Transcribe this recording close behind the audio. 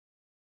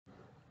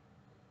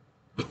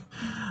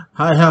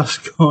Hi, how's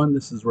it going?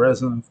 This is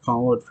Resident of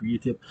Collingwood for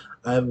YouTube.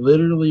 I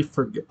literally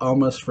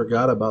almost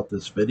forgot about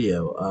this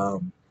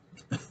video.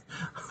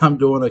 I'm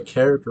doing a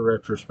character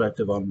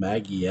retrospective on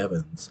Maggie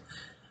Evans.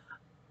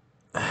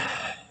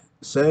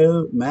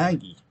 So,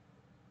 Maggie,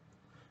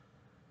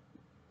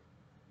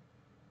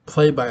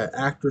 played by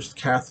actress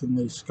Catherine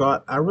Lee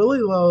Scott. I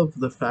really love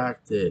the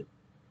fact that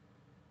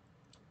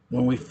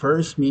when we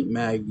first meet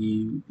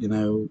Maggie,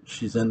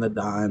 she's in the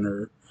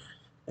diner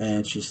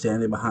and she's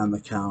standing behind the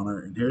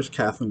counter, and here's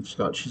Catherine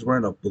Scott. She's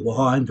wearing a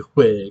blonde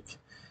wig,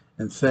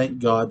 and thank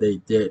God they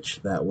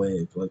ditched that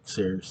wig, like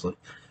seriously.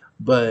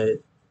 But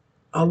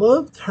I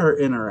loved her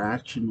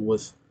interaction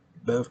with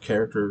both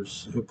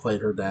characters who played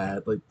her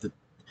dad.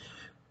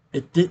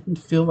 It didn't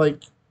feel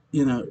like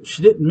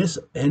she didn't miss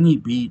any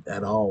beat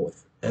at all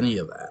with any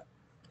of that,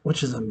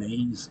 which is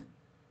amazing.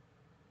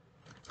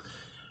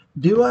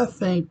 Do I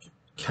think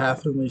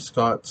Catherine Lee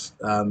Scott's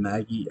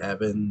Maggie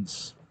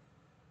Evans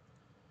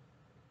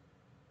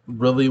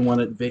really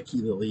wanted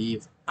Vicky to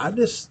leave? I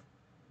just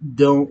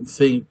don't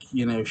think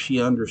she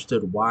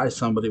understood why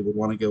somebody would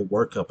want to go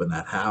work up in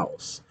that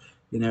house.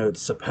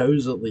 It's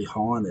supposedly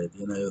haunted.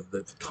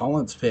 The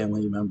Collins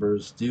family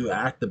members do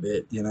act a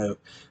bit,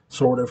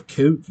 sort of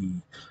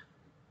kooky,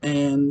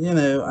 and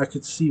I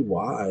could see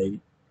why.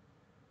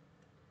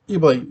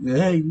 You'd be like,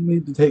 hey, you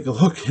need to take a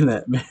look in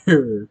that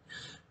mirror.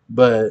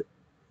 But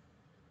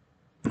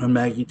when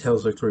Maggie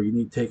tells Victoria, you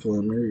need to take a look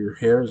in the mirror, your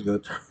hair is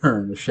going to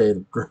turn a shade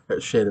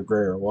of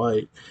gray or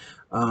white.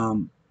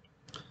 um,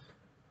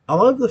 I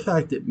love the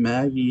fact that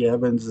Maggie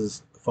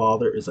Evans's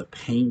father is a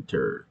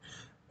painter.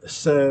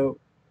 So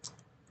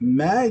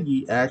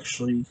Maggie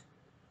actually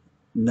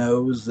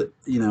knows that,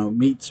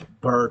 meets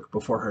Burke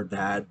before her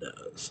dad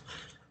does.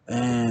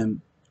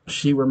 And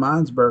she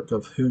reminds Burke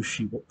of who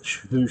she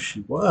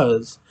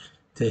was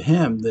to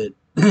him, that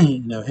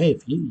hey,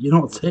 if you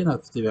don't say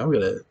nothing to me, I'm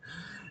gonna.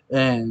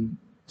 And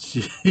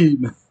she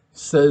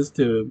says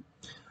to him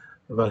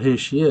about who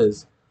she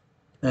is,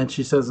 and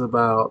she says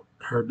about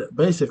her,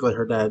 basically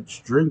her dad's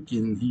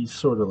drinking. He's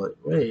sort of like,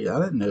 wait, I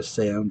didn't know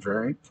Sam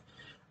drank.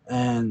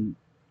 And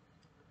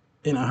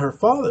her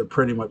father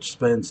pretty much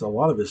spends a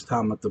lot of his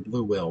time at the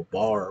Blue Whale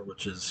bar,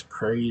 which is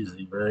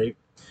crazy, right?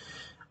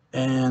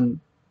 And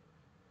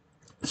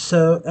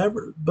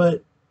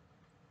but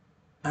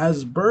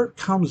as Bert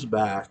comes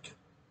back,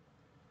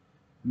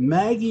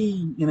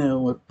 Maggie,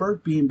 with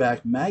Bert being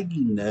back,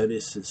 Maggie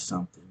notices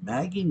something.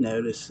 Maggie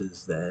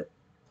notices that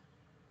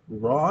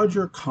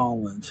Roger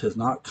Collins has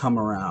not come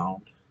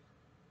around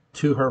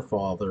to her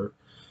father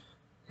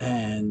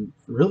and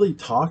really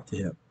talked to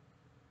him.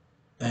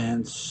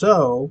 And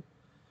so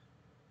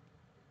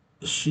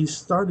she's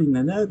starting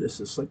to notice,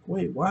 it's like,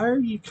 wait, why are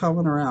you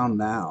coming around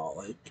now?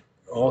 Like,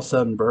 all of a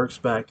sudden Burke's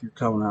back, you're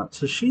coming out.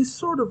 So she's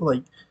sort of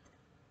like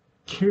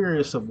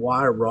curious of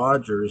why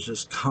Roger is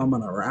just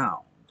coming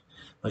around,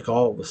 like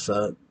all of a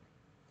sudden.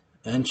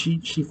 And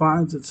she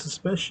finds it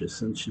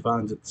suspicious, and she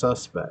finds it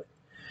suspect.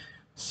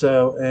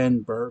 So,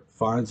 and Burke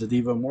finds it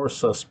even more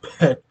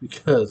suspect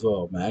because,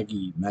 well,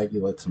 Maggie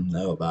lets him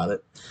know about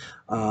it.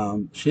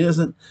 She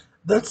doesn't.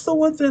 That's the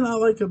one thing I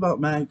like about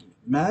Maggie.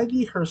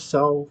 Maggie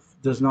herself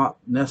does not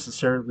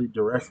necessarily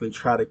directly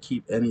try to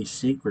keep any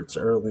secrets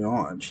early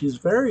on. She's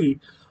very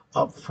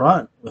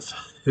upfront with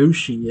who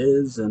she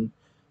is, and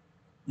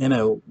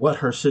what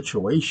her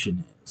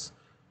situation is.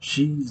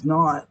 She's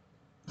not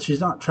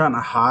she's not trying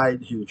to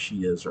hide who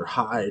she is or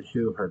hide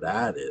who her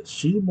dad is.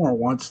 She more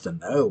wants to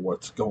know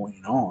what's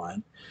going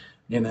on,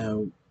 you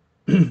know.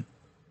 And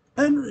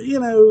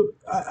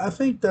I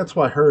think that's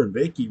why her and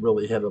Vicky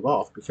really hit it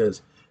off,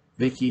 because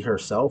Vicky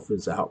herself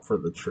is out for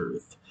the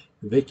truth.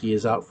 Vicky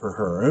is out for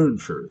her own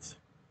truth.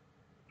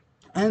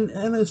 And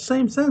in the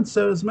same sense,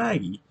 so is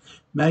Maggie.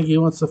 Maggie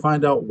wants to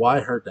find out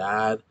why her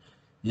dad,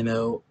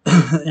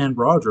 and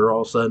Roger,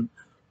 all of a sudden,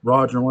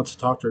 Roger wants to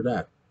talk to her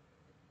dad.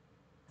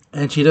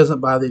 And she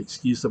doesn't buy the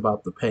excuse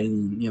about the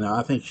painting.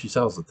 I think she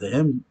sells it to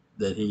him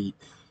that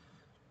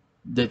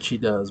she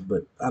does,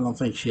 but I don't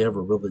think she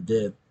ever really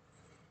did.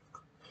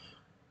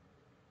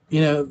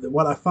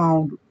 What I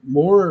found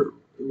more,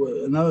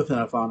 another thing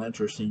I found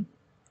interesting,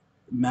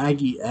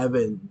 Maggie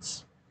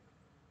Evans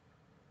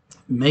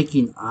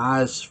making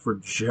eyes for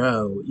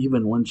Joe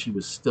even when she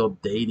was still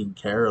dating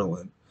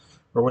Carolyn,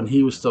 or when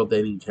he was still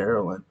dating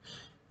Carolyn.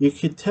 You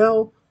could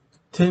tell,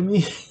 to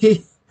me,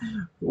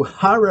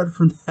 what I read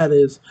from that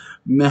is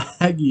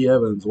Maggie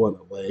Evans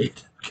wanted laid.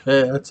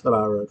 Okay, that's what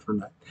I read from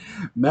that.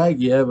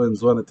 Maggie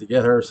Evans wanted to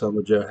get her some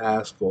of Joe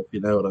Haskell, if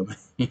you know what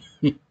I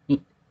mean.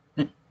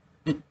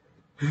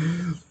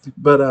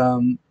 But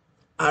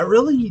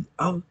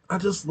I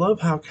just love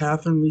how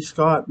Catherine Lee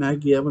Scott,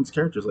 Maggie Evans'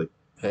 character, is like,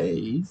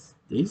 hey,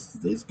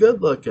 he's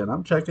good looking.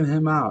 I'm checking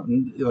him out,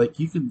 and like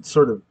you can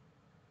sort of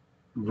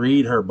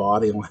read her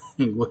body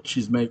language.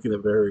 She's making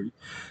it very,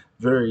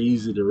 very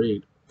easy to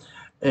read.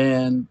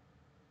 And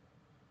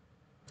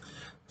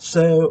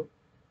so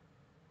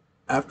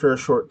after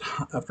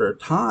a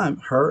time,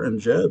 her and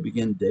Joe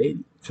begin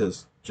dating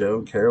because Joe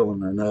and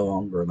Carolyn are no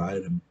longer an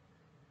item.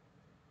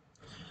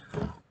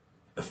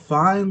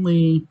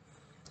 Finally,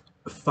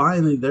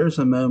 finally there's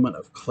a moment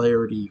of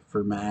clarity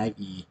for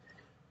Maggie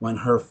when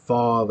her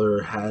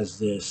father has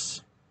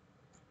this,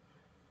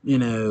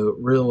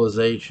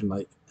 realization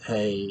like,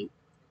 hey,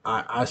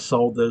 I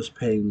sold those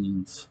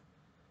paintings.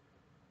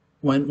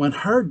 When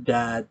her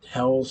dad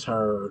tells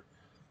her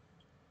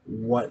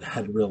what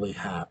had really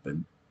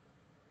happened,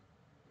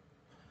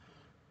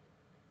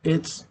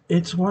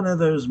 it's one of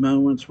those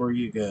moments where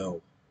you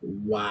go,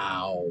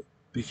 wow,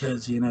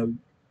 because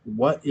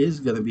what is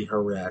going to be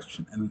her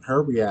reaction, and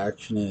her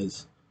reaction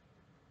is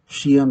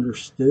she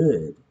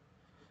understood.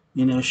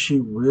 She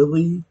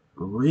really,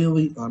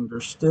 really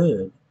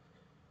understood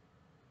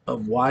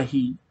of why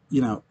he,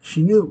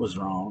 she knew it was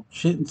wrong.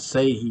 She didn't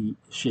say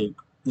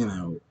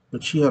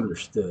but she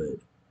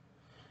understood.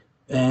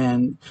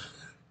 And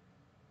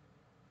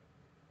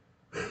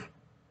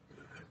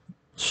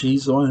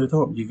she's the one who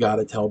told him, you got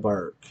to tell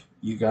Burke.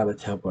 You got to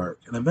tell Burke.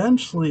 And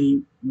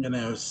eventually,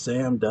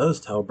 Sam does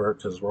tell Burke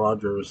because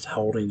Roger is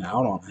holding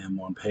out on him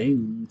on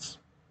paintings.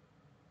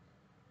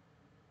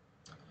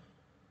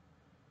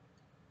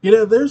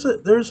 There's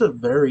a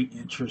very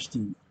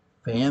interesting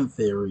fan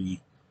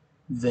theory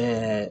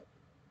that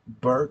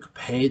Burke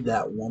paid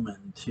that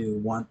woman to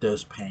want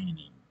those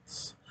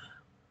paintings.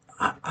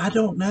 I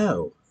don't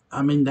know.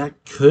 I mean, that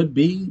could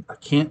be. I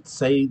can't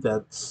say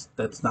that's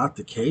not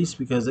the case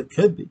because it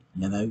could be.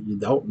 You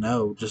don't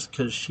know just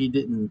because she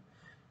didn't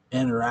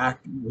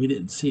interact. We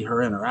didn't see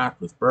her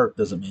interact with Burke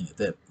doesn't mean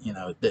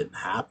it didn't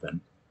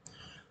happen.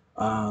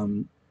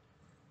 Um,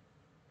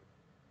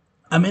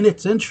 I mean,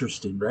 it's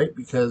interesting, right?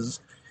 Because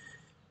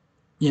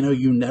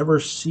you never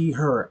see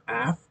her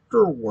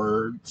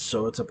afterwards,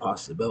 so it's a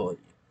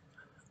possibility.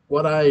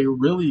 What I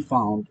really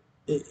found,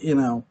 you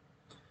know,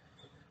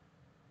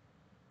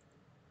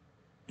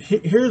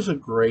 here's a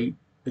great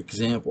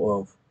example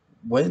of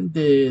when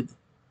did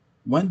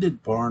when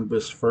did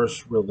Barnabas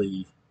first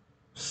really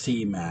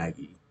see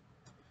Maggie?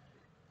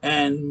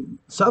 And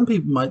some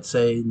people might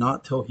say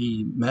not till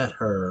he met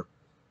her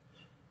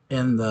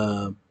in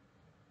the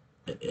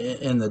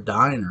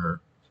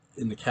diner,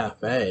 in the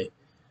cafe.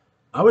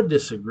 I would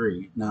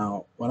disagree.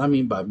 Now, what I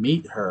mean by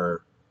meet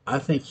her, I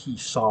think he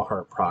saw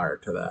her prior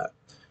to that.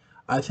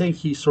 I think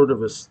he sort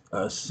of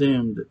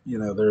assumed,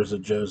 there's a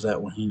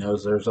Josette when he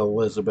knows there's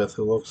Elizabeth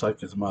who looks like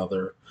his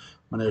mother,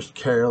 when there's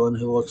Carolyn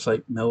who looks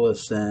like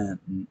Millicent,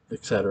 and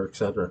et cetera, et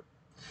cetera.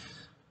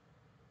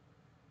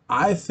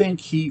 I think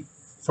he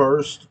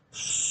first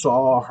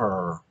saw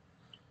her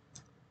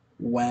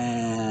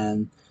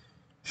when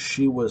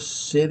she was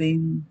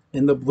sitting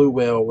in the Blue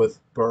Whale with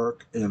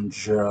Burke and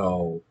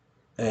Joe,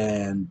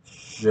 and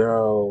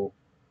Joe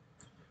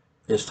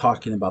is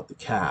talking about the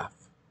calf.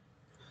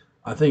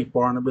 I think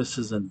Barnabas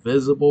is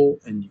invisible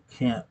and you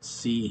can't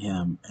see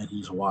him and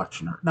he's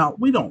watching her. Now,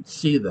 we don't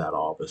see that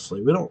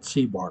obviously. We don't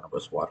see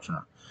Barnabas watching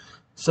her.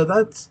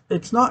 So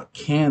it's not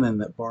canon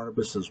that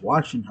Barnabas is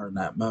watching her in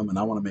that moment.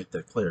 I want to make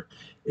that clear.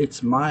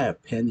 It's my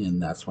opinion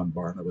that's when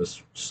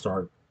Barnabas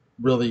started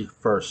really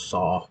first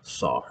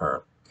saw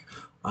her.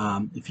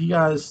 If you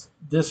guys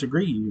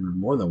disagree, you're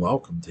more than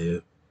welcome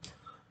to.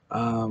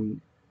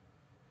 Um,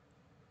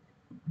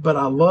 but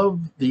I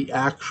love the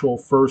actual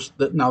first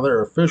that now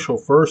their official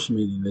first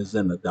meeting is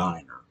in the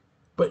diner.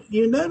 But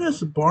you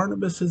notice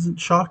Barnabas isn't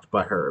shocked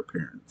by her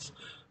appearance.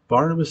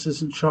 Barnabas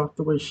isn't shocked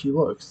the way she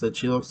looks, that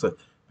she looks like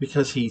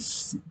because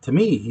he's to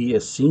me he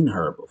has seen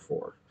her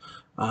before.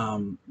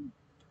 Um,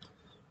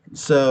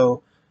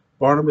 so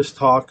Barnabas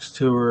talks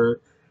to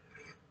her.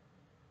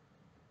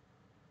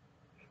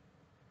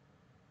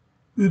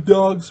 The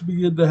dogs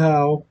begin to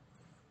howl.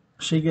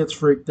 She gets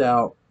freaked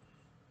out,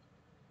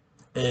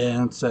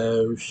 and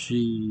so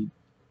she,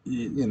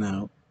 you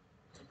know,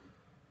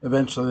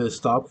 eventually they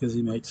stop because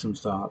he makes them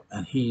stop,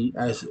 and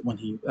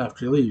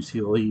after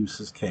he leaves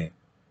his cane.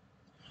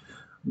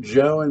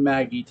 Joe and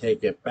Maggie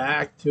take it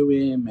back to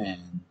him,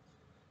 and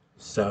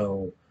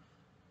so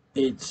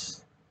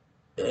it's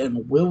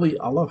and Willie.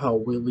 I love how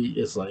Willie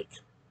is like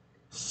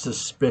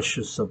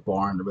suspicious of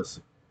Barnabas.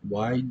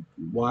 Why?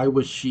 Why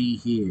was she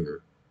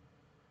here?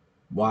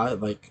 Why?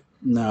 Like,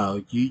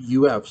 no,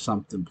 you have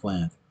something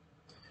planned.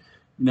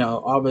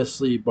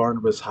 Obviously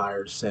Barnabas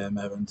hires Sam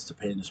Evans to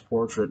paint his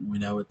portrait, and we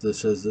know what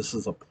this is. This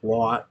is a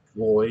plot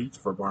ploy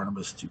for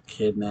Barnabas to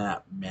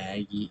kidnap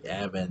Maggie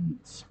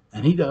Evans,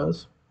 and he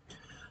does.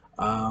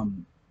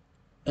 Um,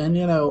 and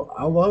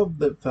I love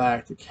the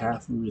fact that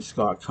Catherine Lee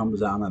Scott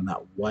comes out in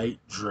that white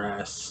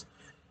dress,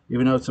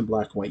 even though it's in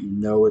black and white.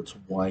 It's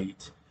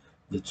white.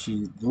 That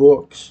she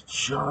looks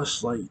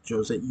just like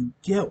Josette. You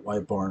get why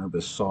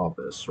Barnabas saw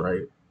this,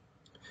 right?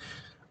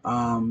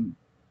 Um,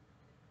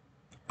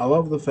 I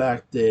love the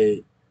fact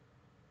that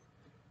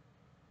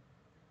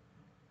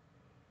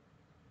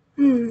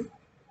I'm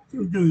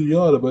gonna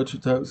yawn a bunch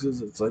of times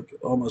because it's like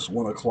almost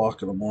 1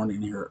 o'clock in the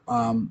morning here.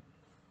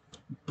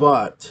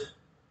 But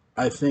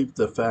I think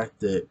the fact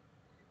that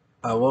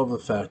I love the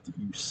fact that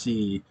you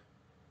see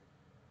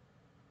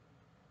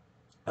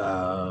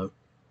uh,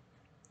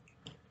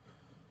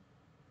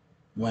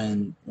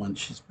 when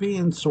she's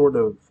being sort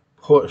of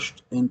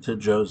pushed into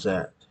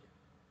Josette,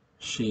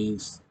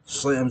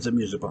 slams the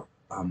music bar.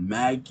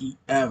 Maggie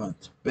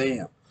Evans,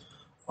 bam.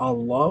 I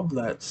love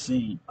that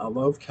scene. I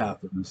love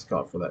Catherine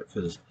Scott for that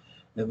because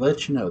it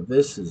lets you know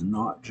this is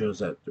not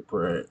Josette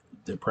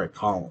Dupre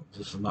Collins.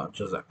 This is not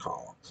Josette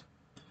Collins.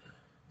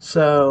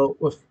 So,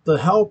 with the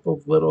help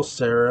of little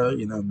Sarah,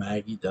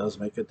 Maggie does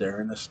make a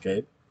daring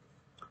escape.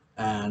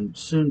 And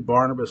soon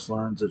Barnabas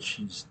learns that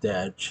she's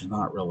dead. She's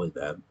not really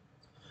dead.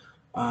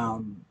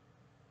 Um,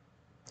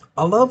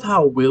 I love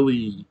how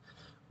Willie,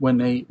 when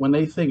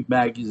they think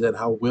Maggie's dead,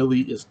 how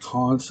Willie is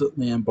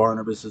constantly in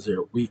Barnabas's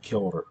ear. We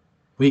killed her.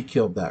 We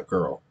killed that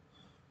girl.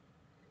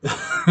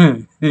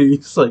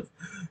 he's like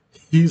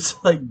he's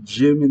like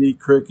Jiminy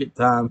Cricket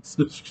times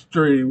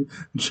extreme.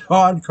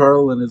 John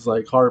Carlin is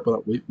like harping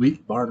up. We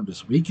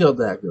Barnabas. We killed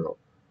that girl.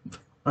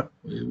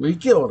 we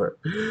killed her.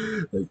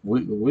 Like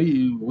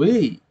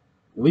we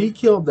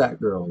killed that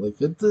girl. Like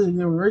it's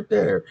right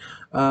there.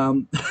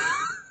 Um,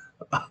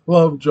 I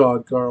love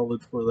John Carlin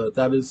for that.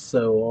 That is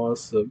so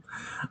awesome.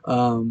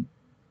 Um,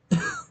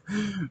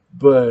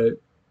 but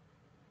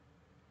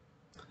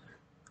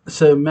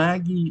so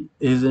Maggie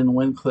is in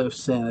Wincliffe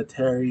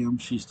Sanitarium.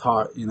 She's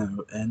taught,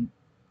 and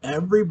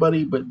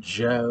everybody but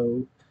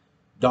Joe,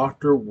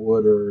 Dr.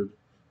 Woodard,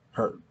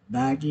 her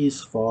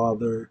Maggie's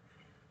father,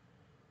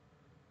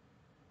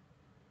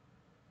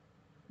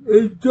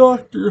 and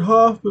Dr.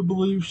 Hoffman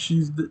believes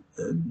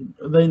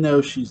they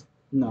know she's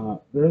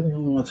not. They're the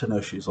only ones who know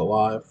she's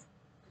alive.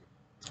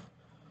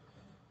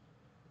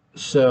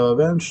 So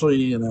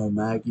eventually,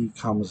 Maggie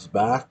comes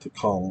back to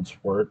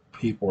Collinsport.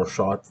 People are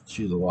shocked that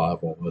she's alive,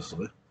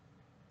 obviously.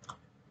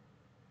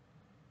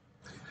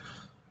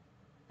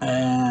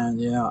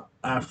 And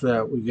after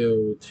that, we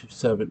go to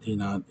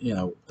 17 on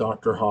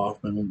Dr.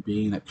 Hoffman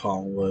being at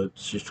Collinwood.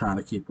 She's trying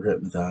to keep her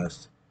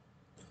hypnotized.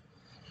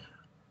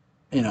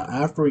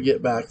 After we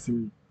get back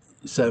through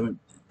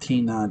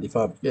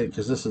 1795, again,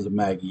 because this is a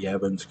Maggie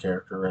Evans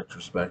character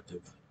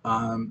retrospective.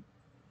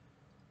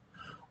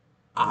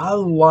 I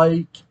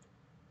like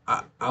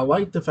I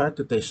like the fact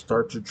that they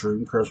start to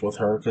dream curse with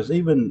her because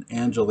even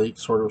Angelique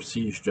sort of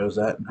sees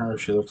Josette in her.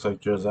 She looks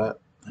like Josette,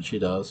 and she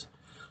does.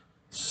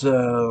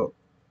 So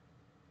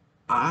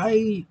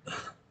I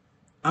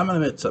I'm gonna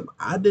admit something.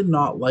 I did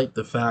not like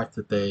the fact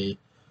that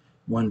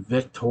when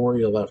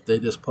Victoria left, they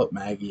just put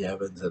Maggie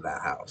Evans in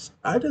that house.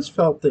 I just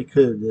felt they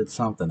could have did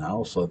something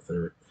else with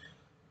her,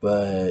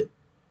 but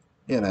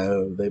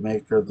they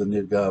make her the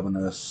new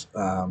governess.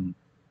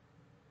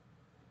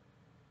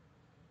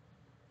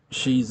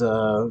 She's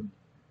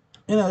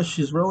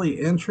she's really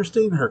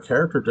interesting. Her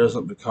character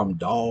doesn't become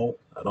dull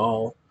at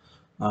all.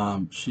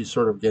 She's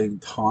sort of getting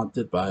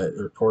taunted by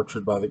or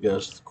tortured by the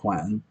ghost of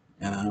Quentin,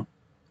 you know,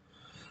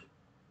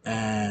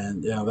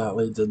 and that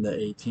leads into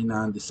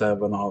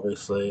 1897,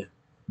 obviously.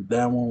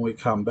 Then when we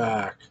come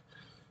back,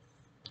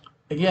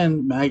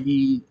 again,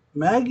 Maggie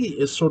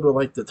is sort of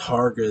like the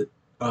target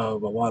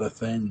of a lot of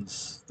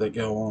things that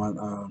go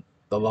on.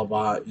 The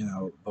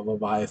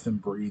Leviathan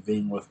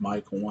breathing with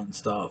Michael and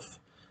stuff.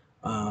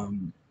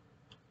 Um,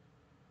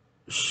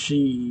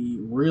 she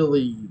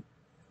really,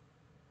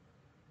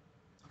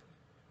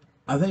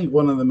 I think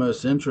one of the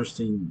most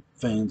interesting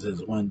things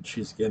is when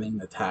she's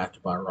getting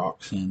attacked by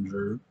Roxanne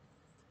Drew,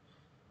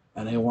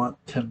 and they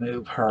want to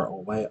move her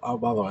away. Oh,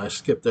 by the way, I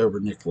skipped over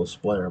Nicholas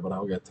Blair, but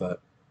I'll get to that.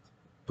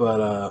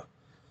 But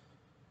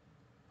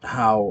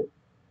how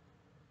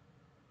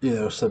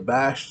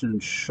Sebastian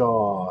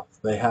Shaw,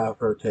 they have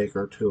her take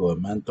her to a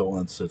mental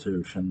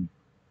institution,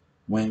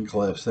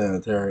 Wincliffe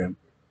Sanitarium.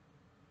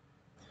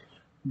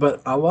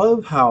 But I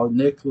love how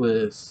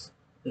Nicholas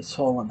is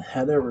falling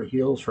head over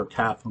heels for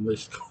Kathleen Lee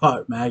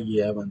Scott,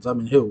 Maggie Evans. I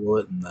mean, who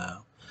wouldn't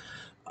though?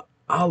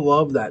 I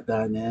love that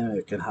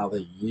dynamic and how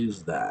they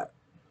use that.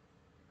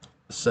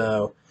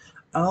 So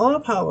I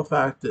love how the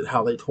fact that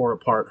how they tore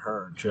apart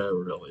her and Joe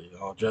really.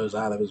 Oh, Joe's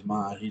out of his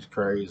mind. He's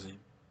crazy.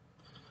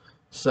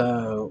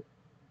 So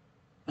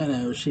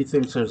she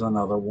thinks there's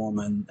another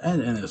woman,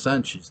 and in a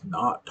sense, she's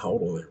not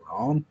totally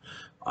wrong.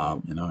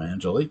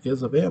 Angelique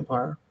is a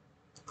vampire.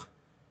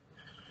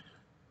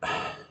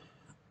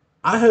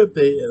 I hope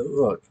they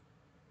look.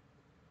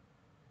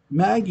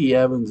 Maggie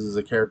Evans is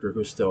a character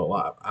who's still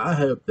alive. I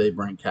hope they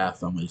bring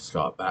Kathleen Lee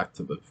Scott back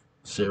to the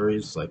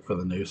series, like for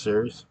the new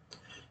series,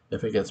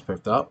 if it gets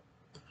picked up.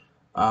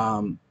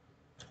 Um,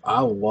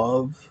 I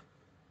love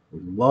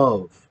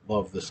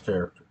this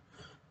character.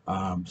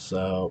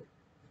 So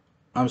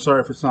I'm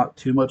sorry if it's not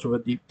too much of a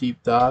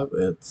deep dive.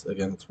 It's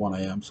 1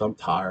 a.m. so I'm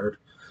tired.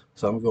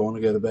 So I'm going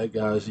to go to bed,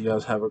 guys. You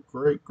guys have a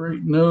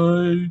great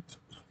night.